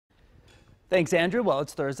Thanks, Andrew. Well,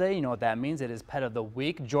 it's Thursday. You know what that means. It is Pet of the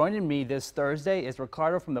Week. Joining me this Thursday is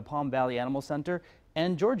Ricardo from the Palm Valley Animal Center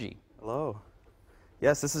and Georgie. Hello.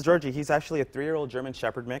 Yes, this is Georgie. He's actually a 3-year-old German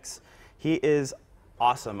Shepherd mix. He is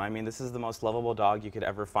awesome. I mean, this is the most lovable dog you could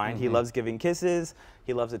ever find. He loves giving kisses.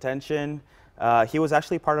 He loves attention. He was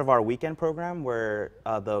actually part of our weekend program where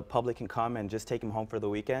the public can come and just take him home for the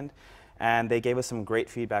weekend. And they gave us some great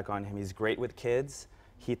feedback on him. He's great with kids.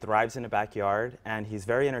 He thrives in the backyard, and he's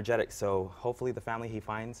very energetic. So hopefully the family he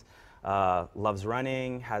finds loves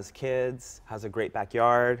running, has kids, has a great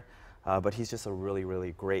backyard. But he's just a really,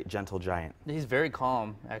 really great, gentle giant. He's very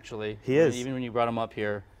calm, actually. He is. Even when you brought him up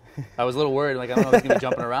here, I was a little worried. Like, I don't know if he's going to be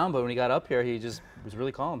jumping around, but when he got up here, he just was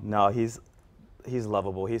really calm. No, he's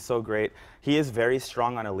lovable. He's so great. He is very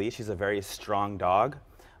strong on a leash. He's a very strong dog.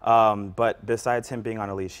 But besides him being on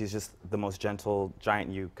a leash, he's just the most gentle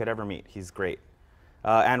giant you could ever meet. He's great.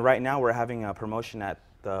 And right now we're having a promotion at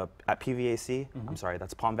PVAC. I'm sorry,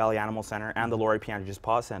 that's Palm Valley Animal Center and the Lori Pianger's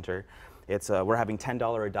Paw Center. We're having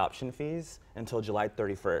 $10 adoption fees until July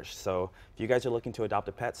 31st. So if you guys are looking to adopt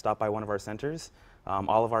a pet, stop by one of our centers.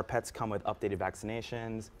 All of our pets come with updated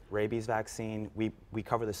vaccinations, rabies vaccine. We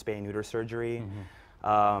cover the spay and neuter surgery.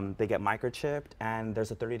 They get microchipped, and there's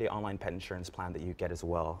a 30-day online pet insurance plan that you get as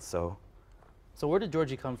well. So where did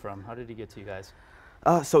Georgie come from? How did he get to you guys?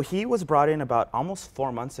 So he was brought in about almost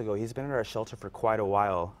 4 months ago. He's been at our shelter for quite a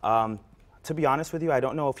while. To be honest with you, I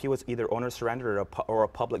don't know if he was either owner surrendered or a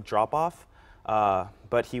public drop-off,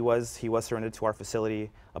 but he was surrendered to our facility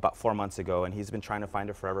about 4 months ago, and he's been trying to find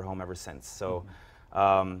a forever home ever since. So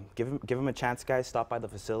give him a chance, guys. Stop by the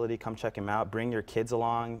facility, come check him out. Bring your kids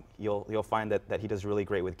along. You'll find that he does really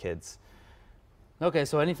great with kids. Okay,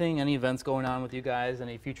 so any events going on with you guys,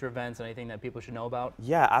 any future events, anything that people should know about?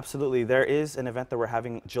 Yeah, absolutely. There is an event that we're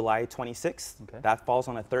having July 26th. Okay. That falls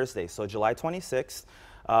on a Thursday. So July 26th,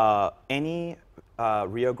 any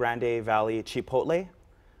Rio Grande Valley Chipotle,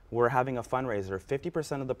 we're having a fundraiser.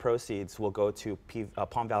 50% of the proceeds will go to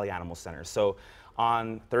Palm Valley Animal Center. So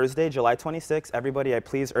on Thursday, July 26th, everybody, I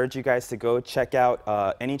please urge you guys to go check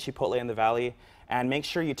out any Chipotle in the Valley, and make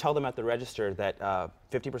sure you tell them at the register that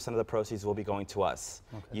 50% of the proceeds will be going to us.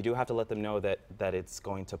 Okay. You do have to let them know that it's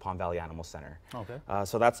going to Palm Valley Animal Center. Okay.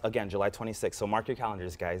 So that's, again, July 26th. So mark your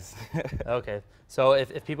calendars, guys. Okay. So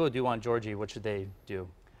if people do want Georgie, what should they do?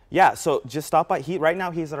 Yeah, so just stop by. Right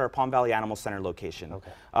now he's at our Palm Valley Animal Center location.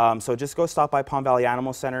 Okay. So just go stop by Palm Valley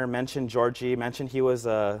Animal Center, mention Georgie, mention he was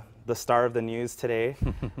the star of the news today,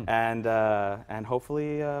 and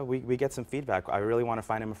hopefully we get some feedback. I really want to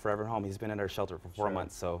find him a forever home. He's been at our shelter for 4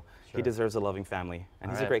 months, so he deserves a loving family,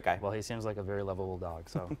 and he's a great guy. Well, he seems like a very lovable dog.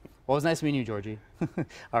 So, well, it was nice meeting you, Georgie.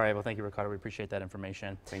 All right, well, thank you, Ricardo. We appreciate that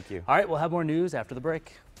information. Thank you. All right, we'll have more news after the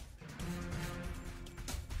break.